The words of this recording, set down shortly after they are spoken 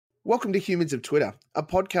Welcome to Humans of Twitter, a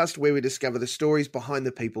podcast where we discover the stories behind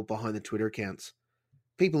the people behind the Twitter accounts.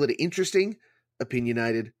 People that are interesting,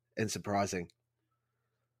 opinionated, and surprising.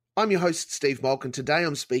 I'm your host, Steve Malk, and today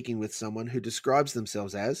I'm speaking with someone who describes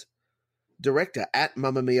themselves as director at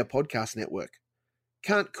Mamma Mia Podcast Network,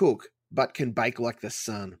 can't cook, but can bake like the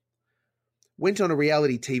sun, went on a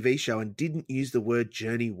reality TV show and didn't use the word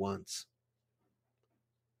journey once.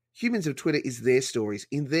 Humans of Twitter is their stories,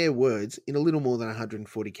 in their words, in a little more than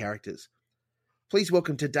 140 characters. Please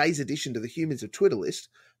welcome today's edition to the Humans of Twitter list,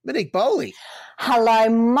 Monique Bowley. Hello,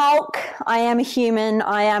 Malk. I am a human.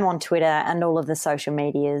 I am on Twitter and all of the social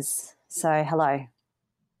medias. So, hello.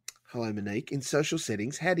 Hello, Monique. In social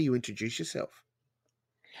settings, how do you introduce yourself?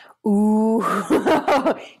 Ooh.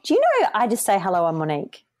 Do you know I just say hello, I'm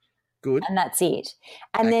Monique? Good. And that's it.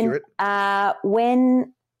 And Accurate. then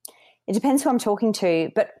when... It depends who I'm talking to,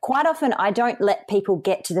 but quite often I don't let people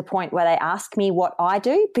get to the point where they ask me what I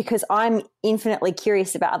do because I'm infinitely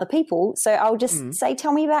curious about other people. So I'll just say,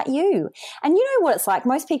 tell me about you. And you know what it's like?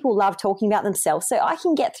 Most people love talking about themselves. So I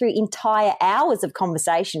can get through entire hours of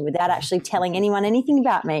conversation without actually telling anyone anything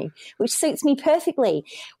about me, which suits me perfectly,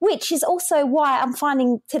 which is also why I'm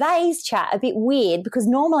finding today's chat a bit weird because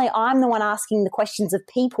normally I'm the one asking the questions of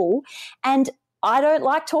people and I don't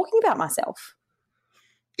like talking about myself.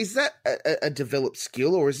 Is that a developed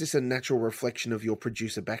skill or is this a natural reflection of your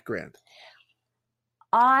producer background?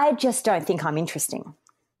 I just don't think I'm interesting.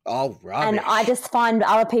 Oh, rubbish. And I just find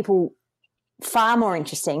other people far more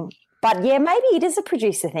interesting. But yeah, maybe it is a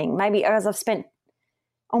producer thing. Maybe as I've spent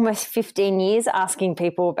almost 15 years asking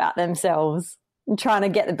people about themselves and trying to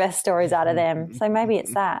get the best stories out of them. So maybe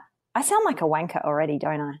it's that. I sound like a wanker already,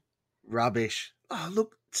 don't I? Rubbish. Oh,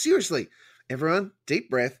 look, seriously. Everyone, deep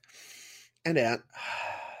breath and out.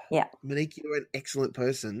 Yeah. Monique, you're an excellent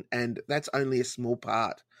person, and that's only a small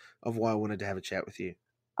part of why I wanted to have a chat with you.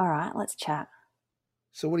 All right, let's chat.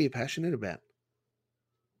 So what are you passionate about?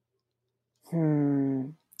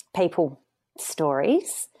 People,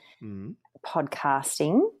 stories,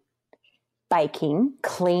 podcasting, baking,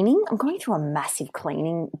 cleaning. I'm going through a massive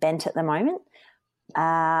cleaning bent at the moment.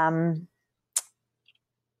 Yeah,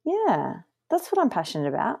 that's what I'm passionate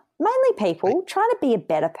about. Mainly people, trying to be a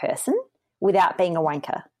better person without being a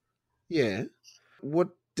wanker. Yeah. What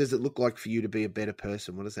does it look like for you to be a better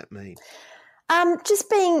person? What does that mean? I'm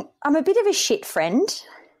a bit of a shit friend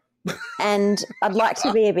and I'd like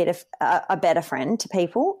to be a bit of a better friend to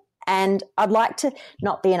people and I'd like to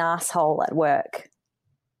not be an asshole at work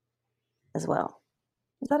as well.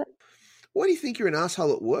 Is that it? Why do you think you're an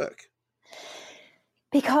asshole at work?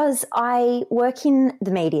 Because I work in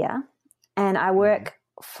the media and I work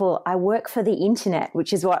for the internet,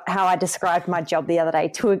 which is how I described my job the other day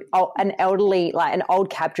to an elderly, like an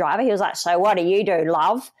old cab driver. He was like, "So what do you do,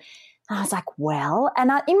 love?" And I was like, "Well,"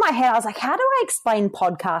 and in my head I was like, "How do I explain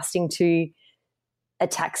podcasting to a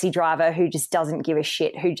taxi driver who just doesn't give a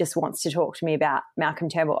shit, who just wants to talk to me about Malcolm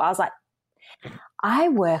Turnbull?" I was like, "I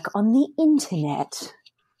work on the internet."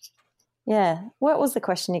 Yeah. What was the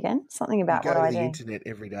question again? Something about what I do. You go to the internet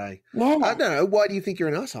every day. Yeah. I don't know. Why do you think you're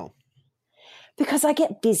an asshole? Because I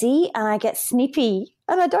get busy and I get snippy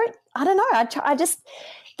and I don't know.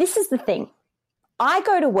 This is the thing. I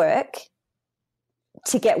go to work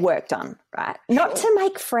to get work done, right? Sure. Not to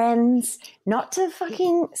make friends, not to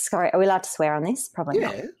sorry, are we allowed to swear on this? Probably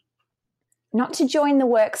not. Not to join the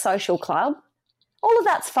work social club. All of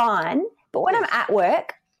that's fine. But when I'm at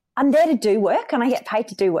work, I'm there to do work and I get paid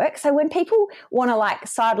to do work. So when people want to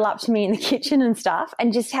sidle up to me in the kitchen and stuff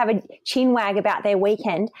and just have a chin wag about their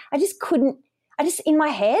weekend, in my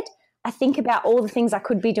head, I think about all the things I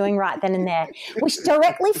could be doing right then and there, which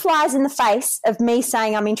directly flies in the face of me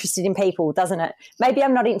saying I'm interested in people, doesn't it? Maybe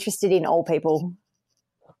I'm not interested in all people.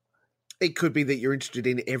 It could be that you're interested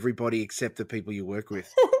in everybody except the people you work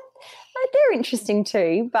with. They're interesting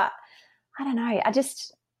too, but I don't know.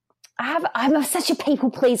 I'm such a people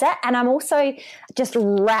pleaser and I'm also just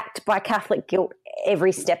racked by Catholic guilt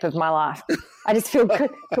every step of my life. I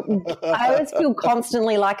always feel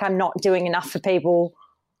constantly like I'm not doing enough for people.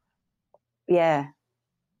 Yeah.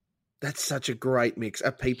 That's such a great mix.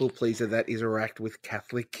 A people pleaser that is racked with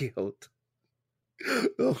Catholic guilt.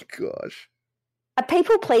 Oh, gosh. A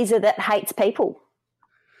people pleaser that hates people.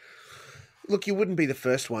 Look, you wouldn't be the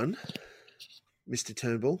first one, Mr.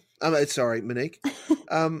 Turnbull. Sorry, Monique.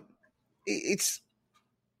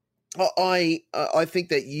 I think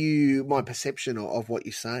that my perception of what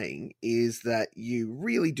you're saying is that you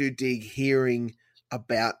really do dig hearing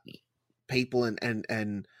about people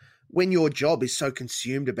and when your job is so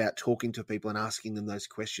consumed about talking to people and asking them those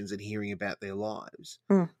questions and hearing about their lives,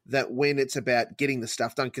 that when it's about getting the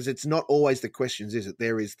stuff done, because it's not always the questions, is it?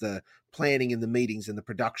 There is the planning and the meetings and the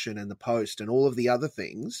production and the post and all of the other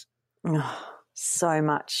things. Oh, so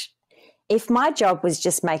much. If my job was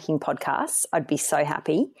just making podcasts, I'd be so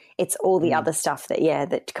happy. It's all the other stuff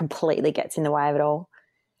that completely gets in the way of it all.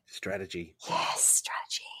 Strategy. Yes,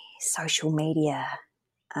 strategy, social media,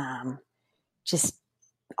 just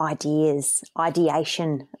ideas,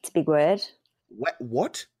 ideation. That's a big word.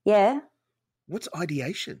 What? Yeah. What's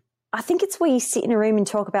ideation? I think it's where you sit in a room and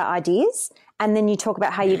talk about ideas and then you talk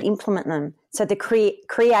about how you'd implement them. So the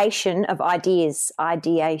creation of ideas,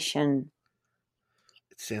 ideation.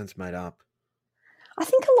 It sounds made up. I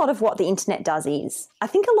think a lot of what the internet does is, I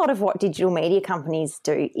think a lot of what digital media companies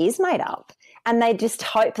do is made up, and they just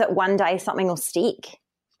hope that one day something will stick.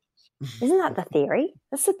 Isn't that the theory?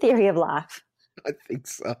 That's the theory of life. I think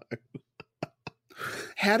so.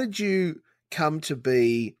 How did you come to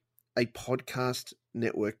be a podcast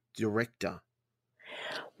network director?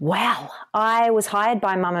 Wow. I was hired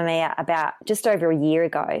by Mamamia about just over a year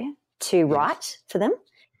ago to write for them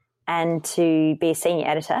and to be a senior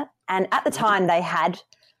editor. And at the time they had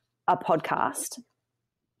a podcast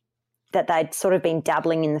that they'd sort of been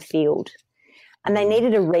dabbling in the field and they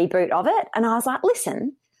needed a reboot of it. And I was like,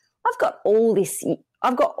 listen, I've got all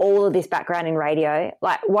of this background in radio.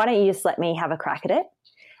 Like, why don't you just let me have a crack at it?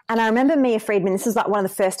 And I remember Mia Friedman, this was like one of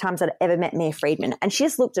the first times I'd ever met Mia Friedman. And she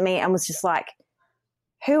just looked at me and was just like,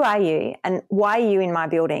 who are you? And why are you in my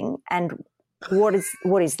building? And what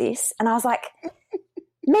is this? And I was like,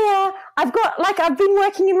 Mia, I've been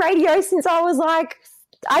working in radio since I was like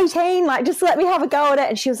 18, like just let me have a go at it.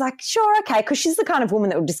 And she was like, sure, okay, because she's the kind of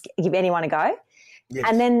woman that would just give anyone a go. Yes.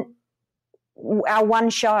 And then our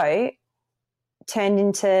one show turned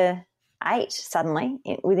into 8 suddenly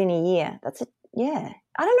within a year. That's it. Yeah.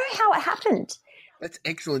 I don't know how it happened. That's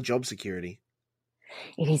excellent job security.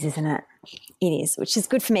 It is, isn't it? It is, which is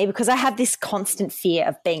good for me because I have this constant fear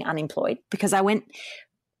of being unemployed because I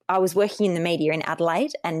was working in the media in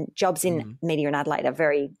Adelaide, and jobs in media in Adelaide are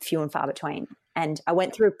very few and far between. And I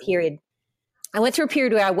went through a period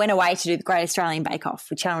where I went away to do the Great Australian Bake Off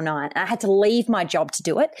with Channel 9, and I had to leave my job to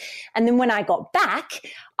do it. And then when I got back,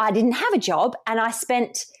 I didn't have a job, and I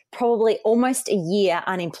spent probably almost a year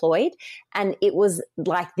unemployed, and it was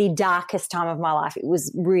like the darkest time of my life. It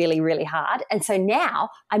was really, really hard. And so now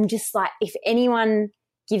I'm just like, if anyone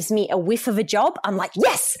gives me a whiff of a job, I'm like,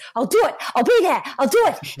 yes, I'll do it. I'll be there. I'll do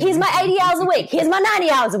it. Here's my 80 hours a week. Here's my 90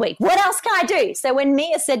 hours a week. What else can I do? So when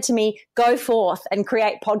Mia said to me, go forth and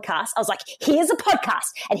create podcasts, I was like, here's a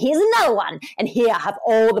podcast and here's another one. And here I have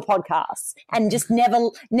all the podcasts, and just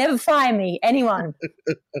never fire me, anyone.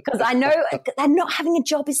 Because I know that not having a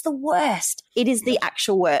job is the worst. It is the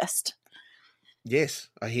actual worst. Yes,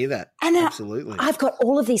 I hear that. And absolutely. I've got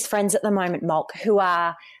all of these friends at the moment, Malk, who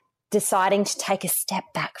are deciding to take a step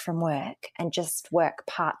back from work and just work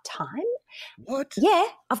part-time. What? Yeah.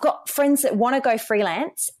 I've got friends that want to go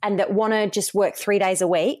freelance and that want to just work 3 days a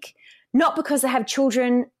week, not because they have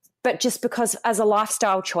children, but just because as a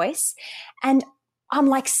lifestyle choice. And I'm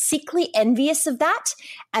like sickly envious of that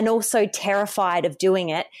and also terrified of doing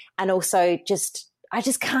it. And also I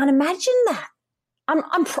just can't imagine that.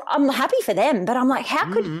 I'm happy for them, but I'm like,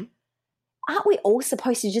 aren't we all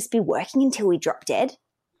supposed to just be working until we drop dead?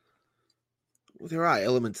 Well, there are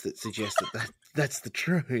elements that suggest that's the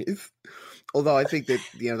truth. Although I think that,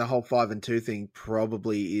 the whole 5 and 2 thing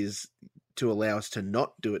probably is to allow us to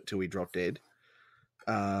not do it till we drop dead.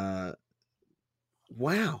 Wow.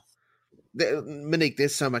 Monique,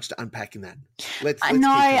 there's so much to unpack in that. I know.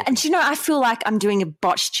 And I feel like I'm doing a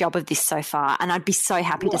botched job of this so far, and I'd be so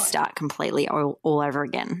happy to start completely all over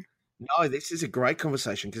again. No, this is a great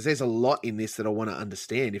conversation because there's a lot in this that I want to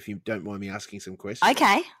understand, if you don't mind me asking some questions.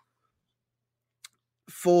 Okay.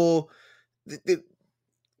 For the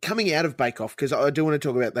coming out of Bake Off, because I do want to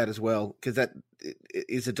talk about that as well, because that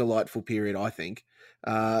is a delightful period, I think.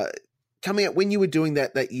 Coming out, when you were doing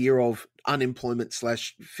that year of unemployment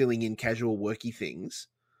 / filling in casual worky things,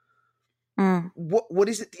 what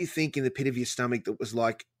is it, do you think, in the pit of your stomach that was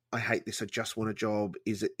like, I hate this, I just want a job?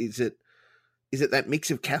 Is it that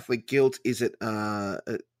mix of Catholic guilt? Is it a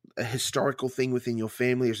historical thing within your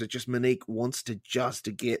family? Or is it just Monique wants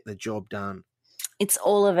to get the job done? It's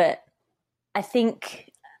all of it. I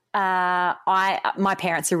think my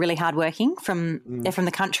parents are really hardworking. They're from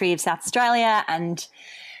the country of South Australia, and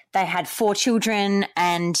they had 4 children,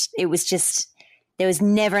 and it was just, there was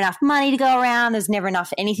never enough money to go around. There's never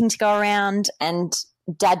enough anything to go around. And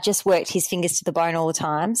Dad just worked his fingers to the bone all the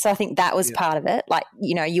time. So I think that was part of it. Like,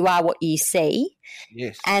 you know, you are what you see.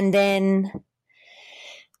 Yes. And then,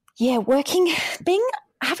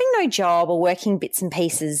 having no job or working bits and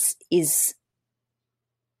pieces is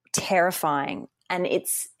terrifying. And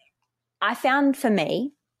I found for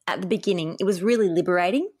me at the beginning, it was really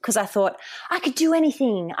liberating because I thought I could do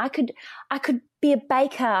anything. I could be a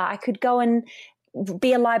baker. I could go and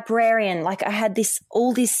be a librarian. Like I had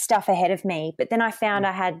all this stuff ahead of me, but then I found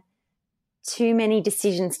I had too many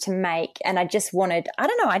decisions to make and I just wanted,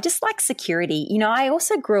 I just like security. You know, I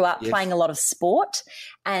also grew up playing a lot of sport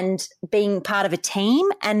and being part of a team,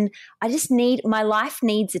 and my life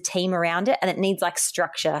needs a team around it, and it needs like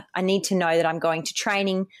structure. I need to know that I'm going to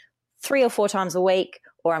training 3 or 4 times a week,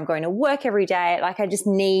 or I'm going to work every day. Like I just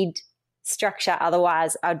need structure.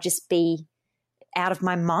 Otherwise I'd just be out of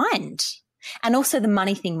my mind. And also the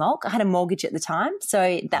money thing, Molk. I had a mortgage at the time.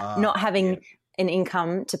 So that not having an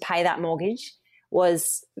income to pay that mortgage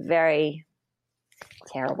was very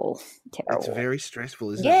terrible. It's very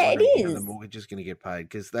stressful, isn't it? Yeah, it is. How the mortgage is going to get paid,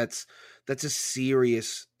 because that's a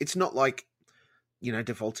serious, it's not like, you know,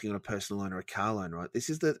 defaulting on a personal loan or a car loan, right? This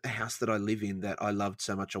is the house that I live in that I loved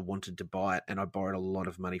so much I wanted to buy it, and I borrowed a lot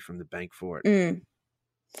of money from the bank for it.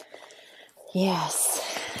 Yes.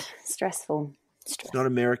 Stressful. It's not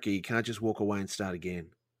America. You can't just walk away and start again.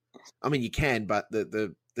 I mean, you can, but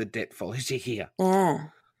the debt follows you here. Yeah.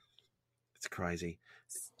 It's crazy.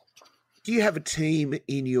 Do you have a team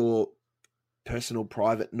in your personal,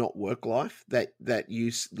 private, not work life that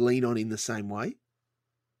you lean on in the same way?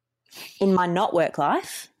 In my not work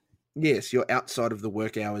life? Yes, you're outside of the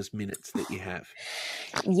work hours minutes that you have.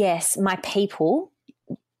 Yes, my people.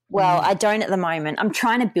 Well, I don't at the moment. I'm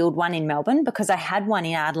trying to build one in Melbourne because I had one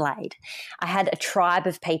in Adelaide. I had a tribe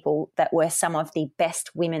of people that were some of the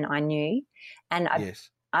best women I knew, and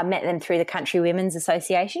I met them through the Country Women's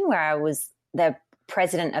Association, where I was the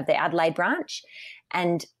president of the Adelaide branch,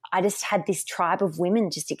 and I just had this tribe of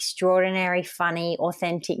women, just extraordinary, funny,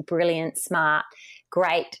 authentic, brilliant, smart,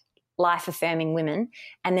 great, life-affirming women,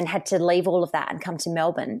 and then had to leave all of that and come to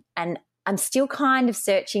Melbourne. And I'm still kind of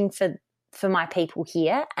searching for my people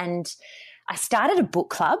here, and I started a book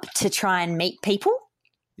club to try and meet people.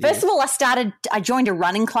 First of all, I joined a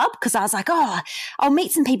running club because I was like, I'll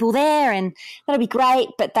meet some people there and that'll be great.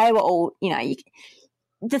 But they were all, you know,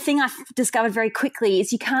 the thing I discovered very quickly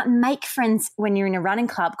is you can't make friends when you're in a running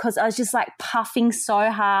club, because I was just like puffing so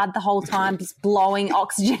hard the whole time, just blowing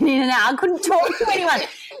oxygen in and out. I couldn't talk to anyone.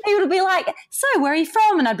 People would be like, so where are you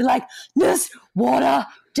from? And I'd be like, just water,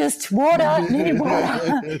 need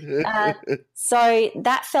water. So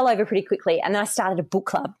that fell over pretty quickly. And then I started a book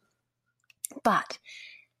club. But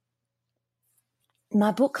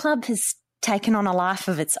my book club has taken on a life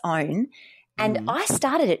of its own. And I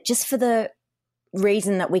started it just for the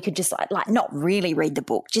reason that we could just like not really read the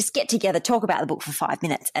book, just get together, talk about the book for 5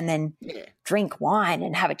 minutes, and then drink wine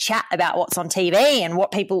and have a chat about what's on TV and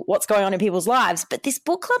what's going on in people's lives. But this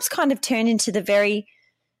book club's kind of turned into a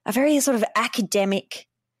very sort of academic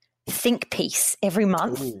think piece every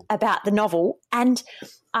month about the novel. And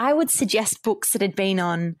I would suggest books that had been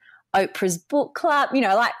on Oprah's book club, you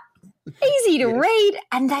know, like easy to read,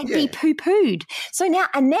 and they'd be poo-pooed. So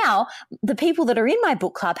now the people that are in my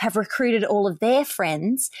book club have recruited all of their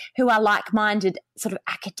friends who are like-minded sort of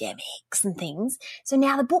academics and things. So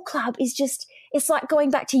now the book club is just, it's like going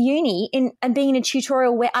back to uni and being in a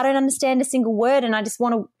tutorial where I don't understand a single word and I just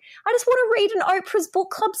want to read an Oprah's book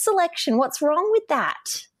club selection. What's wrong with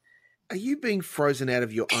that? Are you being frozen out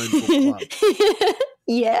of your own book club?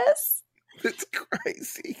 Yes. That's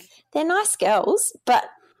crazy. They're nice girls, but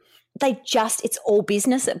it's all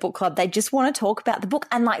business at book club. They just want to talk about the book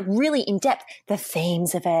and like really in depth, the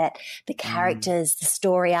themes of it, the characters, the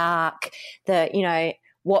story arc, you know,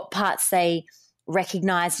 what parts they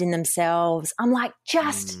recognized in themselves. I'm like,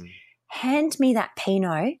 just hand me that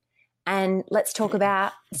Pinot and let's talk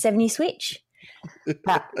about 70 Switch.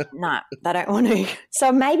 But no, they don't want to.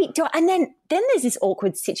 So maybe and then there's this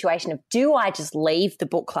awkward situation of, do I just leave the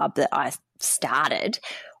book club that I started,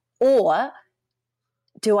 or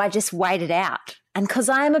do I just wait it out? And because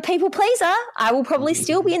I am a people pleaser, I will probably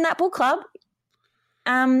still be in that book club.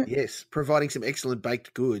 Yes, providing some excellent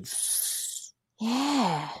baked goods.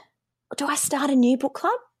 Yeah. Do I start a new book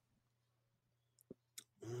club?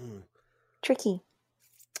 Tricky.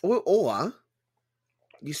 Or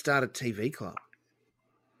you start a TV club.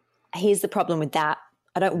 Here's the problem with that.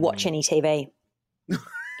 I don't watch any TV.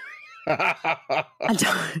 I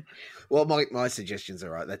don't. Well, my suggestions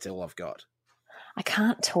are right. That's all I've got. I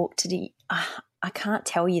can't talk to I can't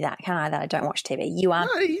tell you that, can I? That I don't watch TV. You are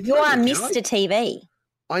No, you are Mr. TV.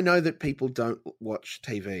 I know that people don't watch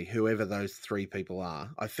TV, whoever those three people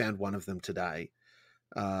are. I found one of them today.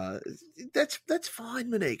 That's fine,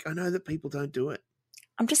 Monique. I know that people don't do it.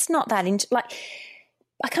 I'm just not that into, like,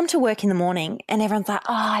 I come to work in the morning and everyone's like,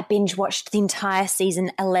 oh, I binge watched the entire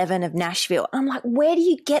season 11 of Nashville. And I'm like, where do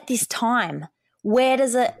you get this time? Where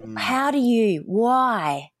does it, how do you,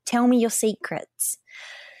 why? Tell me your secrets.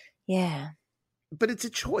 Yeah. But it's a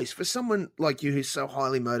choice for someone like you who's so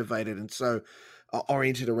highly motivated and so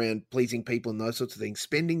oriented around pleasing people and those sorts of things.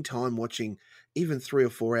 Spending time watching even 3 or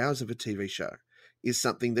 4 hours of a TV show is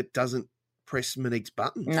something that doesn't press Monique's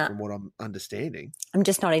buttons, from what I'm understanding. I'm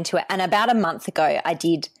just not into it. And about a month ago, I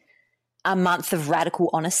did a month of radical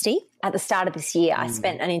honesty. At the start of this year, I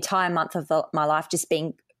spent an entire month of my life just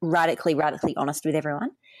being radically honest with everyone.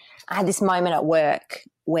 I had this moment at work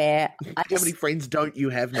where How many friends don't you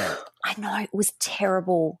have now? I know, it was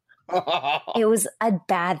terrible. It was a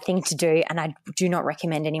bad thing to do, and I do not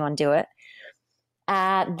recommend anyone do it.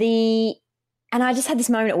 And I just had this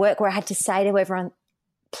moment at work where I had to say to everyone,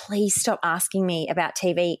 please stop asking me about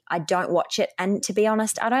TV. I don't watch it. And to be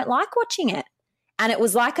honest, I don't like watching it. And it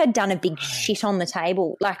was like I'd done a big shit on the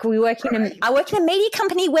table. Like I work in a media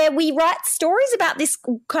company where we write stories about this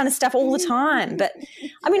kind of stuff all the time. But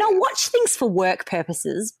I mean, I'll watch things for work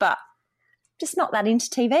purposes, but just not that into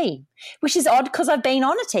TV, which is odd because I've been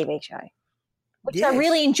on a TV show, which I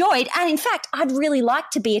really enjoyed. And in fact, I'd really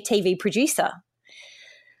like to be a TV producer.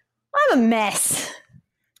 I'm a mess.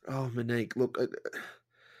 Oh, Monique, look,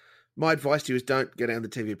 my advice to you is don't go down the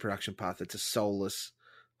TV production path. It's a soulless,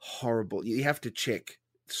 horrible. You have to check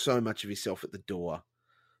so much of yourself at the door.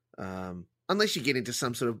 Unless you get into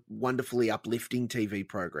some sort of wonderfully uplifting TV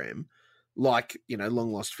program like,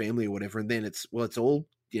 Long Lost Family or whatever, and then it's all,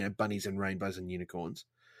 bunnies and rainbows and unicorns.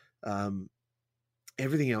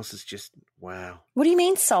 Everything else is just, wow. What do you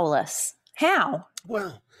mean soulless? How?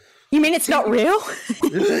 Well, you mean it's not real?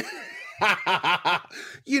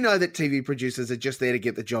 You know that TV producers are just there to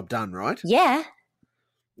get the job done, right? Yeah.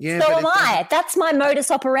 Yeah. So am I. That's my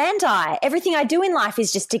modus operandi. Everything I do in life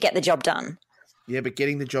is just to get the job done. Yeah, but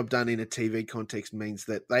getting the job done in a TV context means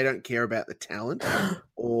that they don't care about the talent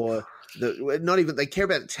or they care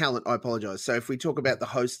about the talent. I apologize. So if we talk about the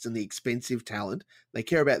hosts and the expensive talent, they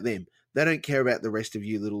care about them. They don't care about the rest of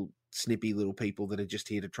you little snippy little people that are just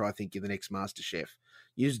here to try to think you're the next Master Chef.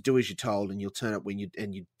 You just do as you're told and you'll turn up when you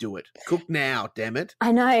do it. Cook now, damn it.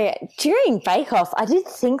 I know. During Bake Off, I did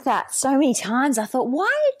think that so many times. I thought,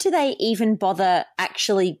 why do they even bother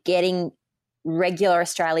actually getting regular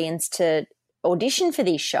Australians to audition for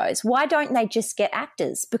these shows? Why don't they just get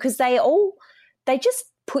actors? Because they just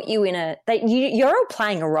put you in you're all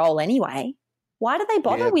playing a role anyway. Why do they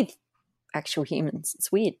bother with actual humans?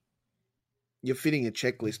 It's weird. You're fitting a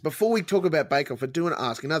checklist. Before we talk about Bake Off, I do want to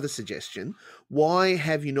ask another suggestion. Why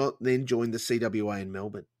have you not then joined the CWA in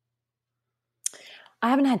Melbourne?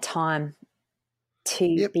 I haven't had time,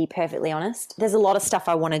 to be perfectly honest. There's a lot of stuff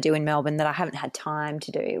I want to do in Melbourne that I haven't had time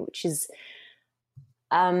to do, which is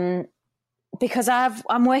because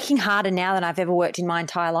I'm working harder now than I've ever worked in my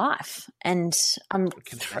entire life. And I'm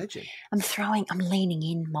leaning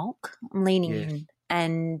in, Molk. I'm leaning in.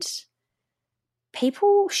 And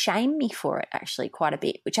people shame me for it actually quite a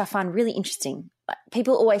bit, which I find really interesting. Like,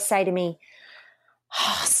 people always say to me,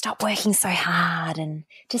 oh, stop working so hard and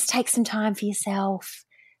just take some time for yourself.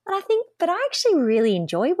 And I think, but I actually really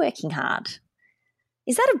enjoy working hard.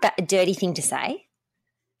 Is that a dirty thing to say?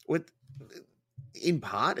 In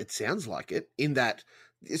part, it sounds like it, in that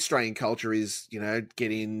Australian culture is,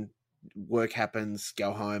 get in, work happens,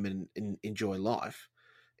 go home and enjoy life.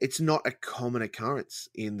 It's not a common occurrence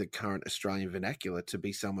in the current Australian vernacular to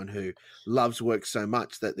be someone who loves work so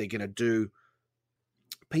much that they're going to do.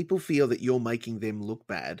 People feel that you're making them look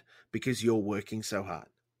bad because you're working so hard.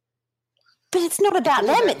 But it's not about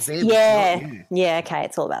them. It's them. Yeah. Okay.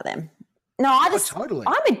 It's all about them. No, totally.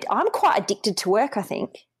 I'm quite addicted to work, I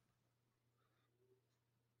think.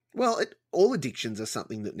 Well, all addictions are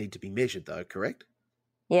something that need to be measured, though, correct?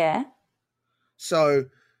 Yeah. So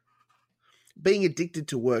being addicted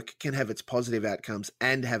to work can have its positive outcomes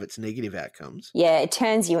and have its negative outcomes. Yeah, it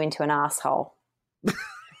turns you into an asshole.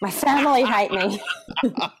 My family hate me.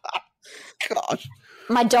 Gosh.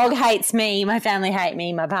 My dog hates me. My family hate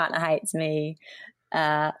me. My partner hates me.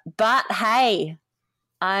 But, hey,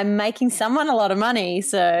 I'm making someone a lot of money,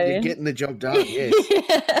 so... You're getting the job done, yes.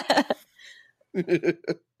 Yeah.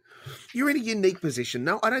 You're in a unique position.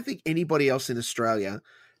 No, I don't think anybody else in Australia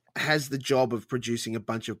has the job of producing a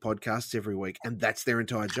bunch of podcasts every week, and that's their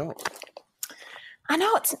entire job. I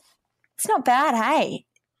know it's not bad, hey.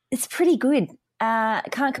 It's pretty good.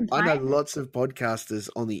 Can't complain. I know lots of podcasters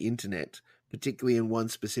on the internet, particularly in one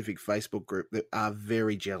specific Facebook group, that are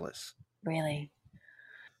very jealous. Really?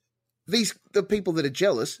 The people that are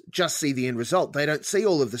jealous just see the end result. They don't see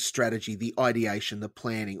all of the strategy, the ideation, the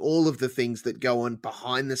planning, all of the things that go on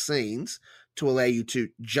behind the scenes to allow you to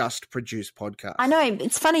just produce podcasts. I know.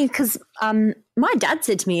 It's funny because my dad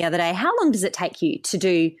said to me the other day, how long does it take you to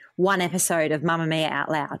do one episode of Mamma Mia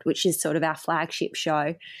Out Loud, which is sort of our flagship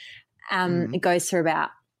show? It goes through about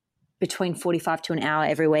between 45 to an hour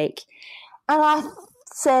every week. And I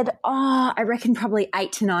said, I reckon probably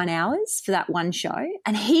 8 to 9 hours for that one show.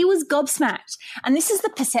 And he was gobsmacked. And this is the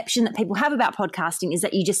perception that people have about podcasting, is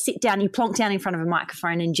that you just sit down, you plonk down in front of a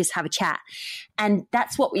microphone and just have a chat. And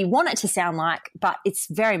that's what we want it to sound like, but it's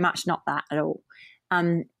very much not that at all.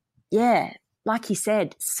 Like you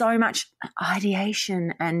said, so much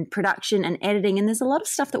ideation and production and editing. And there's a lot of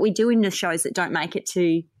stuff that we do in the shows that don't make it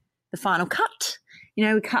to the final cut. You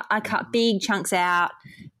know, I cut big chunks out,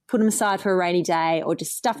 put them aside for a rainy day, or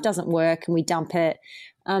just stuff doesn't work and we dump it.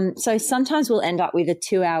 So sometimes we'll end up with a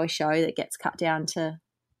 2-hour show that gets cut down to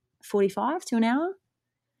 45 to an hour,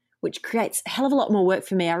 which creates a hell of a lot more work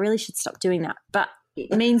for me. I really should stop doing that. But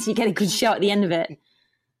it means you get a good show at the end of it.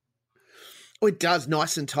 Oh, it does,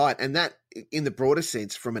 nice and tight. And that, in the broader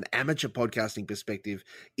sense, from an amateur podcasting perspective,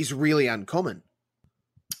 is really uncommon.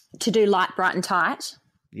 To do light, bright and tight?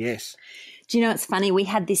 Yes. Do you know, it's funny, we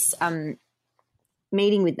had this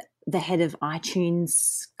meeting with the head of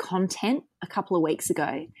iTunes content a couple of weeks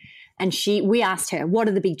ago, and we asked her, what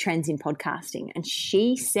are the big trends in podcasting? And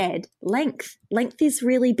she said length is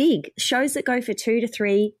really big. Shows that go for 2 to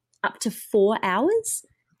 3 up to 4 hours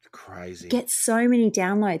crazy get so many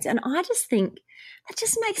downloads. And I just think that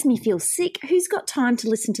just makes me feel sick. Who's got time to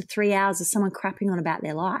listen to 3 hours of someone crapping on about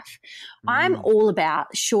their life? I'm all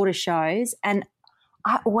about shorter shows, and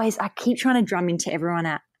I keep trying to drum into everyone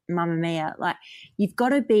at Mamma Mia, like, you've got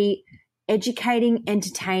to be educating,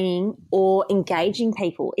 entertaining, or engaging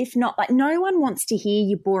people. If not, like, no one wants to hear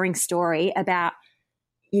your boring story about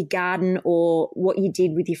your garden or what you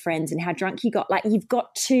did with your friends and how drunk you got. Like, you've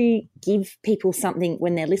got to give people something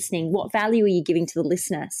when they're listening. What value are you giving to the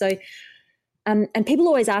listener? So, and people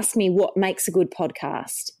always ask me what makes a good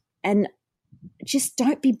podcast, and just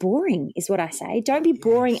don't be boring is what I say. Don't be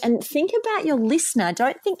boring, and think about your listener.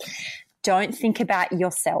 Don't think about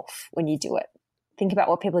yourself when you do it. Think about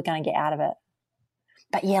what people are going to get out of it.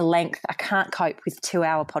 But yeah, length. I can't cope with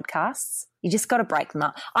 2-hour podcasts. You just got to break them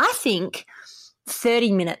up. I think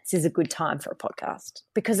 30 minutes is a good time for a podcast,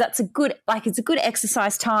 because that's it's a good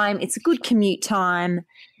exercise time. It's a good commute time.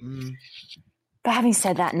 But having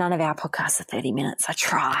said that, none of our podcasts are 30 minutes. I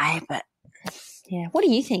try, but yeah. What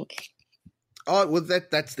do you think? Oh, well,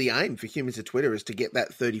 that's the aim for Humans of Twitter, is to get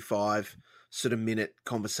that 35 sort of minute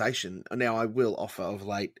conversation. Now, I will offer, of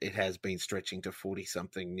late, it has been stretching to 40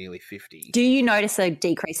 something, nearly 50. Do you notice a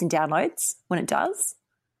decrease in downloads when it does?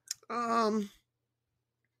 No,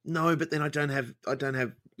 but then I don't have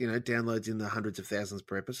downloads in the hundreds of thousands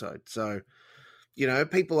per episode. So,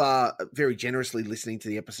 people are very generously listening to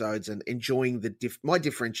the episodes and enjoying my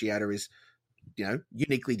differentiator is,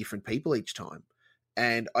 uniquely different people each time.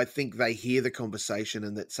 And I think they hear the conversation,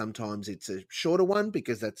 and that sometimes it's a shorter one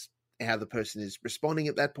because that's how the person is responding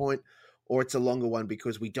at that point, or it's a longer one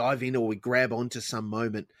because we dive in or we grab onto some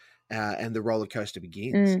moment and the roller coaster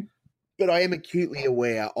begins. But I am acutely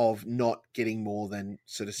aware of not getting more than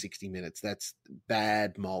sort of 60 minutes. That's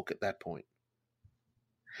bad mulk at that point.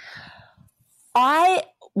 I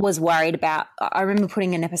was worried I remember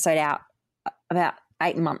putting an episode out about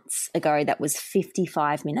 8 months ago that was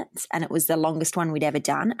 55 minutes, and it was the longest one we'd ever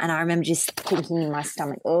done. And I remember just thinking in my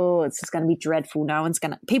stomach, oh, it's just going to be dreadful.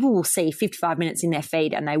 People will see 55 minutes in their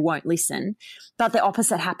feed and they won't listen. But the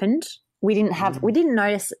opposite happened. We didn't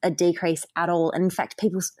notice a decrease at all. And in fact,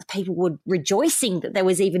 people were rejoicing that there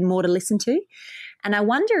was even more to listen to. And I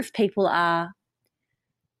wonder if people are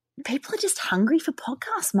just hungry for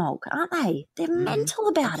podcast milk, aren't they? They're mental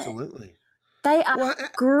about absolutely. They are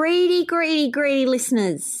greedy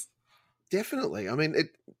listeners. Definitely. I mean,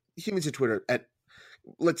 Humans of Twitter,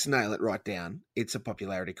 let's nail it right down. It's a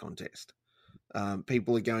popularity contest.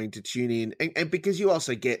 People are going to tune in. And because you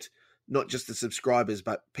also get not just the subscribers,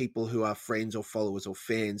 but people who are friends or followers or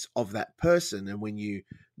fans of that person. And when you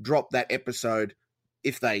drop that episode,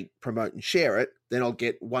 if they promote and share it, then I'll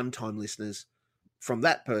get one-time listeners from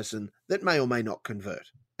that person that may or may not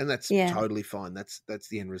convert. And that's totally fine. That's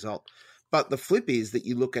the end result. But the flip is that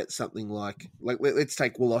you look at something like let's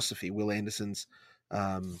take Willosophy, Will Anderson's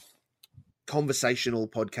conversational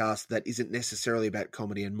podcast that isn't necessarily about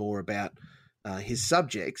comedy and more about his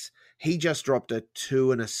subjects. He just dropped a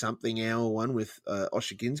 2 and a something hour one with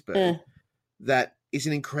Osher Ginsberg that is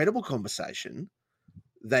an incredible conversation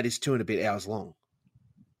that is 2 and a bit hours long.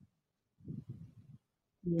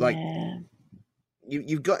 Yeah. Like,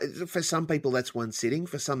 you've got, for some people that's one sitting,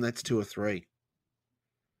 for some that's 2 or 3.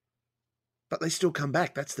 But they still come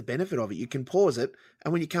back. That's the benefit of it. You can pause it,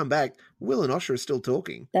 and when you come back, Will and Osher are still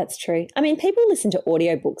talking. That's true. I mean, people listen to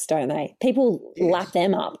audiobooks, don't they? People lap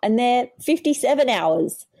them up, and they're 57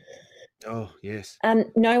 hours. Oh, yes.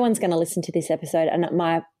 No one's going to listen to this episode, and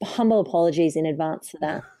my humble apologies in advance for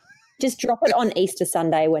that. Just drop it on Easter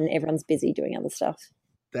Sunday when everyone's busy doing other stuff.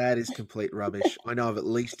 That is complete rubbish. I know of at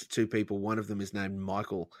least 2 people. One of them is named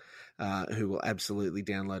Michael, who will absolutely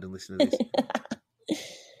download and listen to this.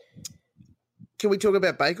 Can we talk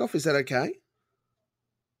about Bake Off? Is that okay?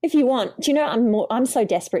 If you want. Do you know, I'm so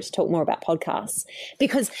desperate to talk more about podcasts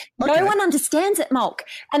because no one understands it, Mulk.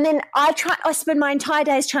 And then I spend my entire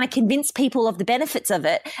days trying to convince people of the benefits of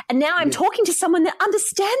it. And now I'm talking to someone that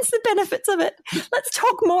understands the benefits of it. Let's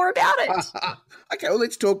talk more about it. Okay, well,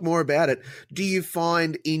 let's talk more about it. Do you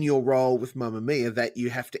find in your role with Mamamia that you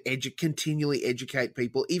have to continually educate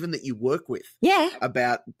people, even that you work with,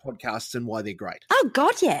 about podcasts and why they're great? Oh,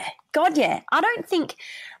 God, yeah. God, yeah. I don't think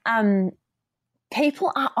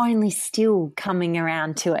people are only still coming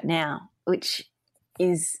around to it now, which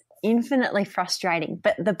is infinitely frustrating.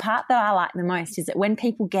 But the part that I like the most is that when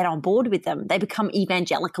people get on board with them, they become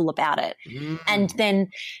evangelical about it. And then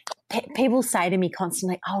people say to me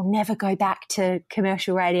constantly, I'll never go back to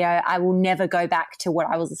commercial radio. I will never go back to what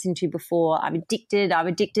I was listening to before. I'm addicted.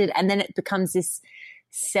 And then it becomes this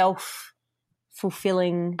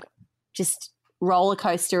self-fulfilling just roller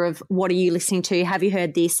coaster of what are you listening to? Have you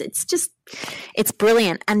heard this? It's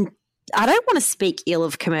brilliant. And I don't want to speak ill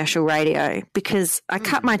of commercial radio because I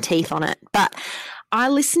cut my teeth on it, but I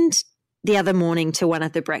listened the other morning to one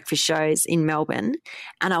of the breakfast shows in Melbourne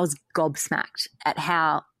and I was gobsmacked at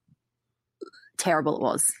how terrible it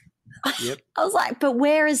was. Yep. I was like, but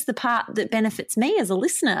where is the part that benefits me as a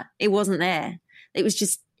listener? It wasn't there. It was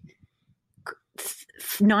just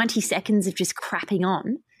 90 seconds of just crapping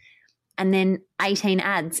on. And then 18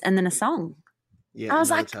 ads and then a song. Yeah, I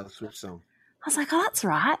was like, Taylor Swift song. I was like, oh, that's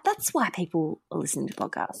right. That's why people are listening to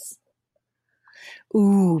podcasts.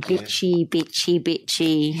 Ooh, bitchy.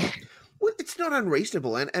 Well, it's not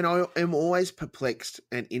unreasonable. And I am always perplexed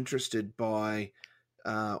and interested by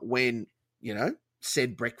when,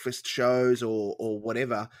 said breakfast shows or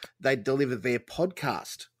whatever, they deliver their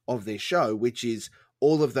podcast of their show, which is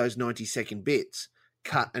all of those 90-second bits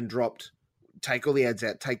cut and dropped. Take all the ads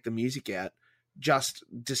out, take the music out, just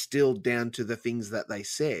distilled down to the things that they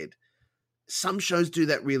said. Some shows do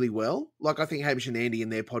that really well. Like I think Hamish and Andy in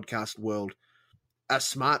their podcast world are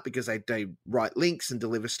smart because they write links and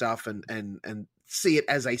deliver stuff and see it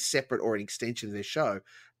as a separate or an extension of their show.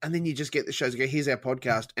 And then you just get the shows go, here's our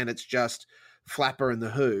podcast, and it's just Flapper and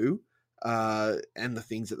the Who and the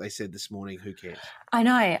things that they said this morning. Who cares? I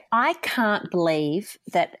know. I can't believe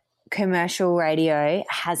that commercial radio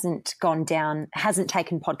hasn't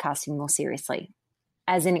taken podcasting more seriously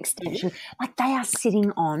as an extension. Like they are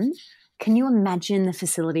sitting on, can you imagine the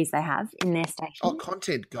facilities they have in their station? Oh,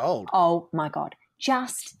 content gold. Oh my God.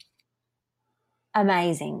 Just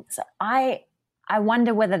amazing. So I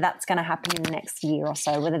wonder whether that's going to happen in the next year or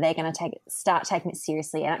so, whether they're going to start taking it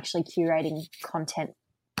seriously and actually curating content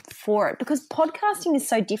for it, because podcasting is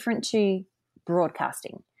so different to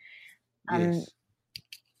broadcasting. Yes.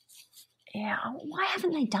 Yeah, why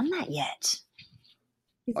haven't they done that yet?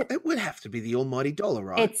 It would have to be the almighty dollar,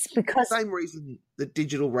 right? It's because the same reason that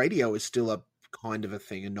digital radio is still a kind of a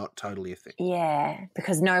thing and not totally a thing. Yeah,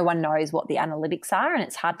 because no one knows what the analytics are and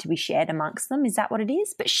it's hard to be shared amongst them. Is that what it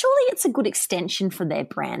is? But surely it's a good extension for their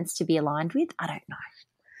brands to be aligned with. I don't know.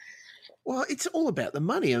 Well, it's all about the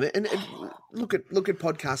money. I mean, and look at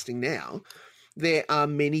podcasting now. There are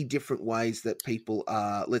many different ways that people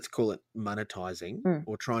are, let's call it monetizing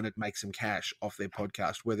or trying to make some cash off their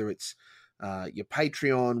podcast, whether it's your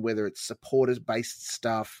Patreon, whether it's supporters-based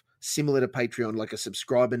stuff, similar to Patreon, like a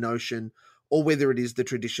subscriber notion, or whether it is the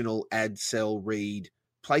traditional ad, sell, read,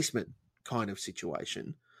 placement kind of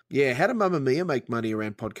situation. Yeah, how do Mamamia make money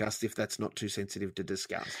around podcasts if that's not too sensitive to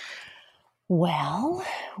discuss? Well,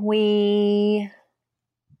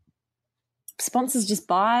 sponsors just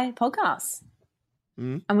buy podcasts.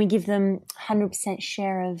 And we give them 100%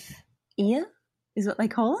 share of ear, is what they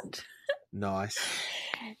call it. Nice.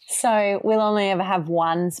 So we'll only ever have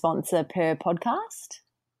one sponsor per podcast.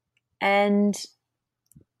 And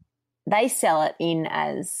they sell it in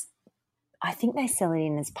as, I think they sell it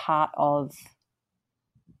in as part of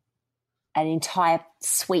an entire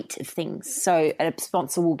suite of things. So a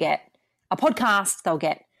sponsor will get a podcast, they'll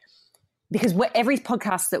get because every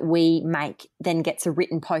podcast that we make then gets a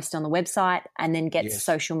written post on the website and then gets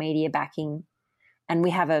social media backing. And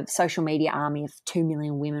we have a social media army of 2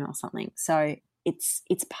 million women or something. So it's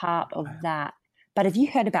part of that. But have you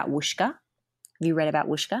heard about Whooshkaa? Have you read about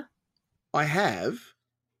Whooshkaa? I have.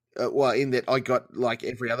 Well, in that I got, like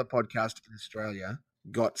every other podcast in Australia,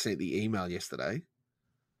 got sent the email yesterday.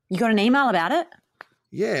 You got an email about it?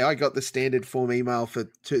 Yeah, I got the standard form email for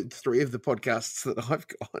 3 of the podcasts that I've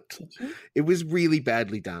got. Did you? It was really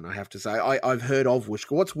badly done, I have to say. I've heard of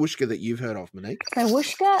Whooshkaa. What's Whooshkaa that you've heard of, Monique? So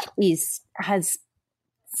Whooshkaa has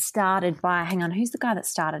started by, hang on, who's the guy that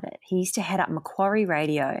started it? He used to head up Macquarie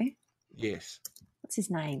Radio. Yes. What's his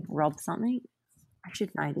name? Rob something? I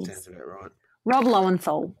should know this. Sounds about right. Rob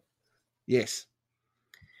Lowenthal. Yes.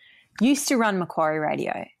 Used to run Macquarie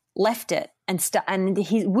Radio, left it, and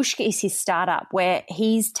Whooshkaa is his startup where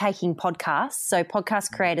he's taking podcasts, so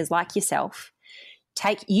podcast creators like yourself,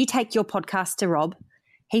 take your podcast to Rob,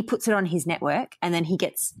 he puts it on his network, and then he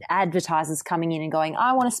gets advertisers coming in and going,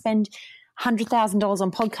 I want to spend $100,000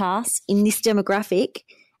 on podcasts in this demographic,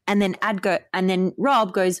 and then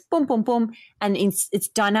Rob goes boom, boom, boom, and it's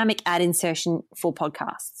dynamic ad insertion for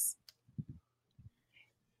podcasts.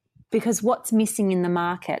 Because what's missing in the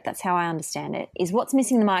market, that's how I understand it, is what's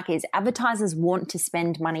missing in the market is advertisers want to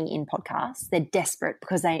spend money in podcasts. They're desperate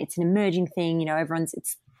because it's an emerging thing. You know,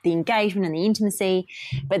 it's the engagement and the intimacy,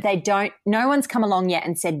 but no one's come along yet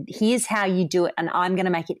and said, here's how you do it and I'm going to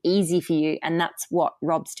make it easy for you. And that's what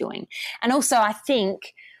Rob's doing. And also I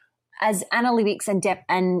think as analytics and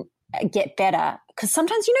get better, because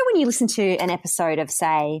sometimes, you know, when you listen to an episode of,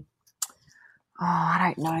 say,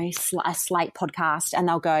 I don't know, a Slate podcast, and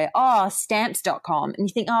they'll go, stamps.com. And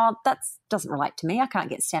you think, that doesn't relate to me. I can't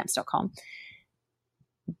get stamps.com.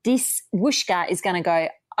 This Whooshkaa is going to go,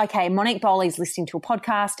 okay, Monique Bowley's listening to a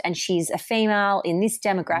podcast and she's a female in this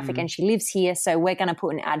demographic and she lives here, so we're going to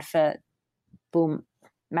put an ad for, boom,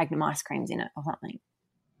 Magnum ice creams in it or something.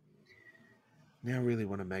 Now I really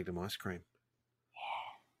want a Magnum ice cream.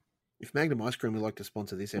 Yeah. If Magnum ice cream would like to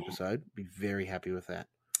sponsor this episode, be very happy with that.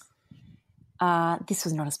 This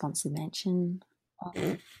was not a sponsored mention.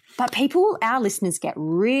 But our listeners get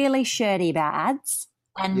really shirty about ads.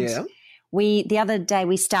 And the other day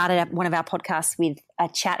we started up one of our podcasts with a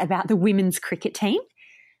chat about the women's cricket team.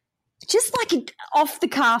 Just like an off the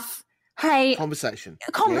cuff, conversation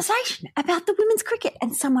about the women's cricket.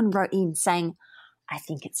 And someone wrote in saying, I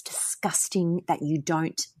think it's disgusting that you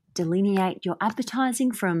don't delineate your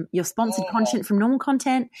advertising from your sponsored content from normal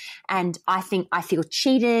content, and I feel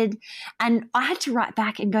cheated. And I had to write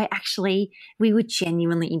back and go, actually, we were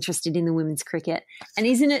genuinely interested in the women's cricket. And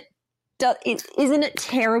isn't it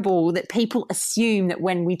terrible that people assume that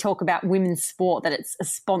when we talk about women's sport that it's a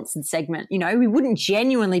sponsored segment? You know, we wouldn't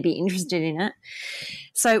genuinely be interested in it.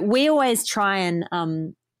 So we always try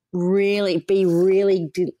and really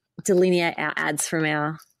delineate our ads from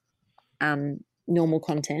our normal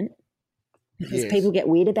content, because people get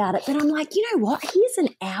weird about it. But I'm like, you know what? Here's an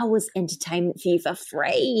hour's entertainment for you for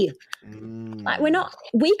free. Like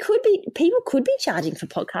people could be charging for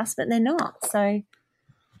podcasts, but they're not. So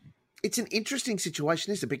it's an interesting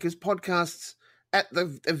situation, isn't it? Because podcasts, at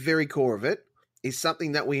the very core of it, is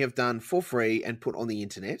something that we have done for free and put on the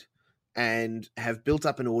internet and have built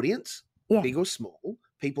up an audience, big or small,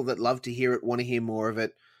 people that love to hear it, want to hear more of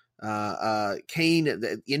it, keen,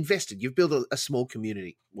 invested. You've built a small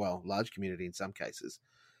community, well, large community in some cases.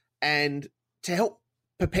 And to help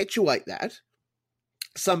perpetuate that,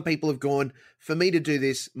 some people have gone, for me to do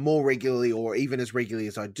this more regularly or even as regularly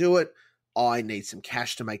as I do it, I need some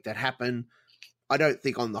cash to make that happen. I don't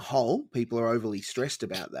think on the whole people are overly stressed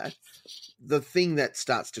about that. The thing that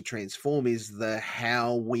starts to transform is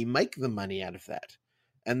how we make the money out of that.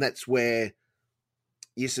 And that's where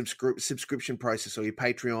your subscription process or your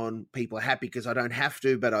Patreon, people are happy because I don't have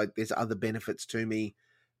to, but there's other benefits to me,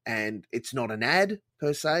 and it's not an ad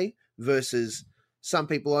per se, versus some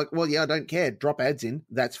people are like, well, yeah, I don't care. Drop ads in.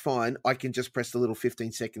 That's fine. I can just press the little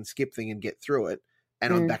 15-second skip thing and get through it,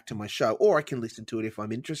 and I'm back to my show, or I can listen to it if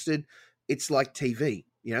I'm interested. It's like TV.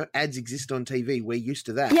 You know, ads exist on TV. We're used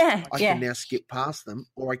to that. I can now skip past them,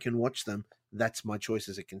 or I can watch them. That's my choice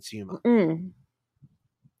as a consumer. I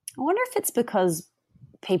wonder if it's because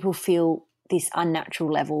people feel this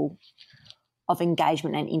unnatural level of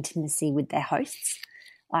engagement and intimacy with their hosts.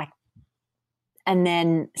 And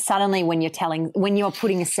then suddenly when you're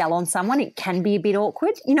putting a sell on someone, it can be a bit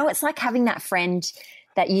awkward. You know, it's like having that friend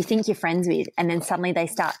that you think you're friends with, and then suddenly they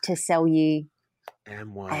start to sell you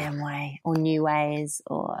Amway or New Ways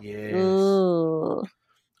or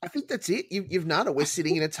I think that's it. You've nailed it. We're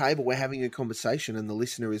sitting at a table, we're having a conversation, and the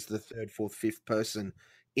listener is the third, fourth, fifth person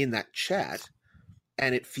in that chat,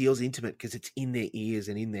 and it feels intimate because it's in their ears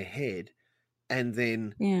and in their head. And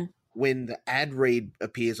then when the ad read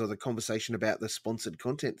appears or the conversation about the sponsored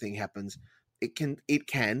content thing happens, it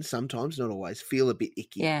can sometimes, not always, feel a bit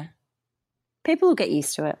icky. Yeah. People will get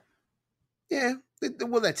used to it. Yeah.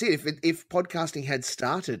 Well, that's it. If podcasting had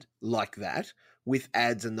started like that with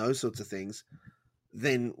ads and those sorts of things,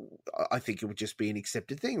 then I think it would just be an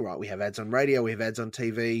accepted thing, right? We have ads on radio, we have ads on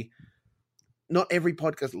TV. Not every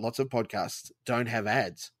podcast, lots of podcasts don't have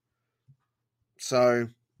ads. So,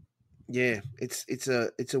 yeah, it's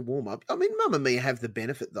a warm up. I mean, Mamma Mia have the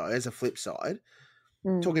benefit though, as a flip side.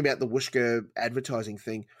 Talking about the Whooshkaa advertising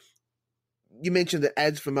thing, you mentioned that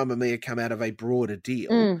ads for Mamma Mia come out of a broader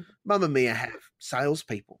deal. Mamma Mia have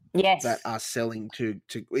salespeople that are selling to.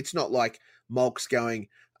 It's not like Malk's going,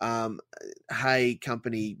 hey,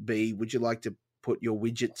 company B, would you like to put your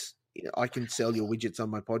widgets? I can sell your widgets on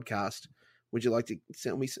my podcast. Would you like to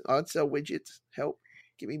sell me? I'd sell widgets. Help.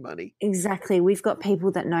 Give me money. Exactly. We've got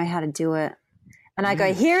people that know how to do it. And I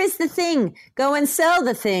go, here is the thing. Go and sell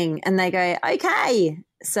the thing. And they go, okay.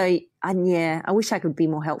 So, I wish I could be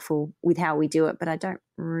more helpful with how we do it, but I don't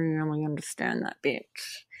really understand that bit.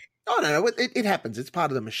 Oh, no, it happens. It's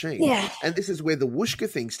part of the machine. Yeah. And this is where the Whooshkaa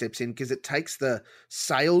thing steps in because it takes the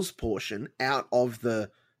sales portion out of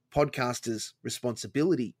the podcaster's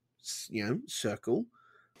responsibility, circle.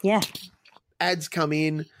 Yeah. Ads come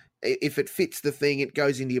in. If it fits the thing, it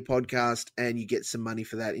goes into your podcast and you get some money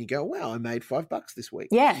for that. And you go, wow, I made $5 this week.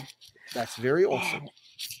 Yeah. That's very awesome.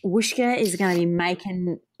 Whooshkaa is going to be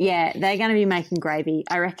making, they're going to be making gravy.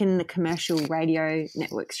 I reckon the commercial radio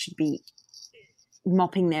networks should be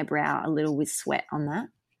mopping their brow a little with sweat on that.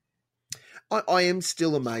 I am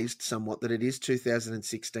still amazed somewhat that it is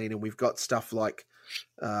 2016 and we've got stuff like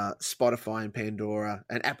Spotify and Pandora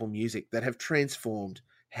and Apple Music that have transformed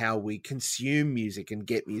how we consume music and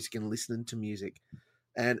get music and listen to music.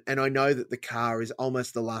 And I know that the car is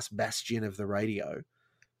almost the last bastion of the radio.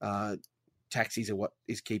 Taxis are what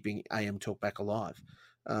is keeping AM Talkback alive.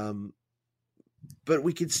 But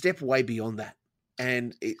we could step way beyond that.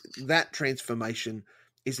 And that transformation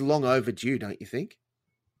is long overdue, don't you think?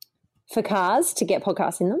 For cars to get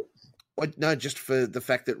podcasts in them? No, just for the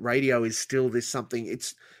fact that radio is still this something.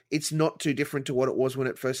 It's not too different to what it was when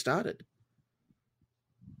it first started.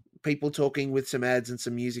 People talking with some ads and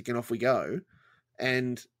some music and off we go.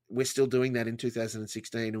 And we're still doing that in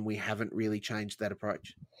 2016 and we haven't really changed that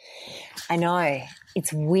approach. I know.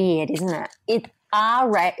 It's weird, isn't it?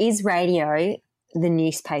 Is radio the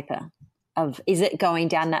newspaper? Is it going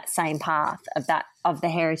down that same path of the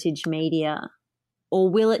heritage media? Or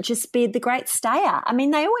will it just be the great stayer? I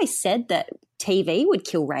mean, they always said that TV would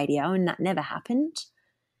kill radio and that never happened.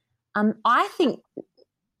 I think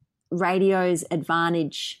radio's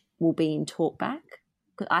advantage will be in talkback.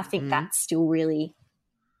 I think that's still really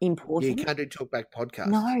important. Yeah, you can't do talkback podcasts.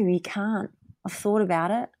 No, you can't. I've thought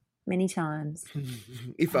about it many times.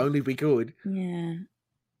 If only we could. Yeah.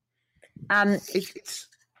 It's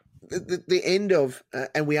the end of,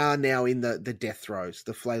 and we are now in the death throes,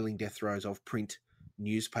 the flailing death throes of print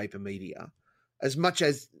newspaper media. As much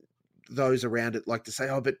as those around it like to say,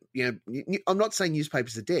 oh, but I'm not saying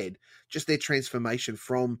newspapers are dead, just their transformation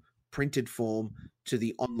from printed form to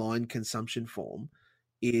the online consumption form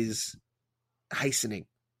is hastening.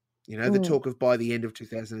 The talk of by the end of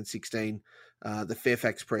 2016, the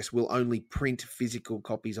Fairfax Press will only print physical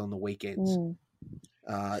copies on the weekends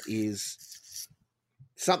is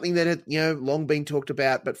something that had long been talked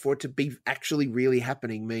about, but for it to be actually really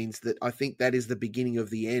happening means that I think that is the beginning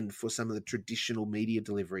of the end for some of the traditional media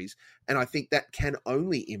deliveries, and I think that can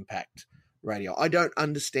only impact radio. I don't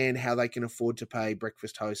understand how they can afford to pay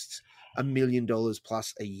breakfast hosts $1 million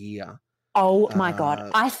plus a year. Oh my God.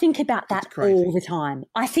 I think about that all the time.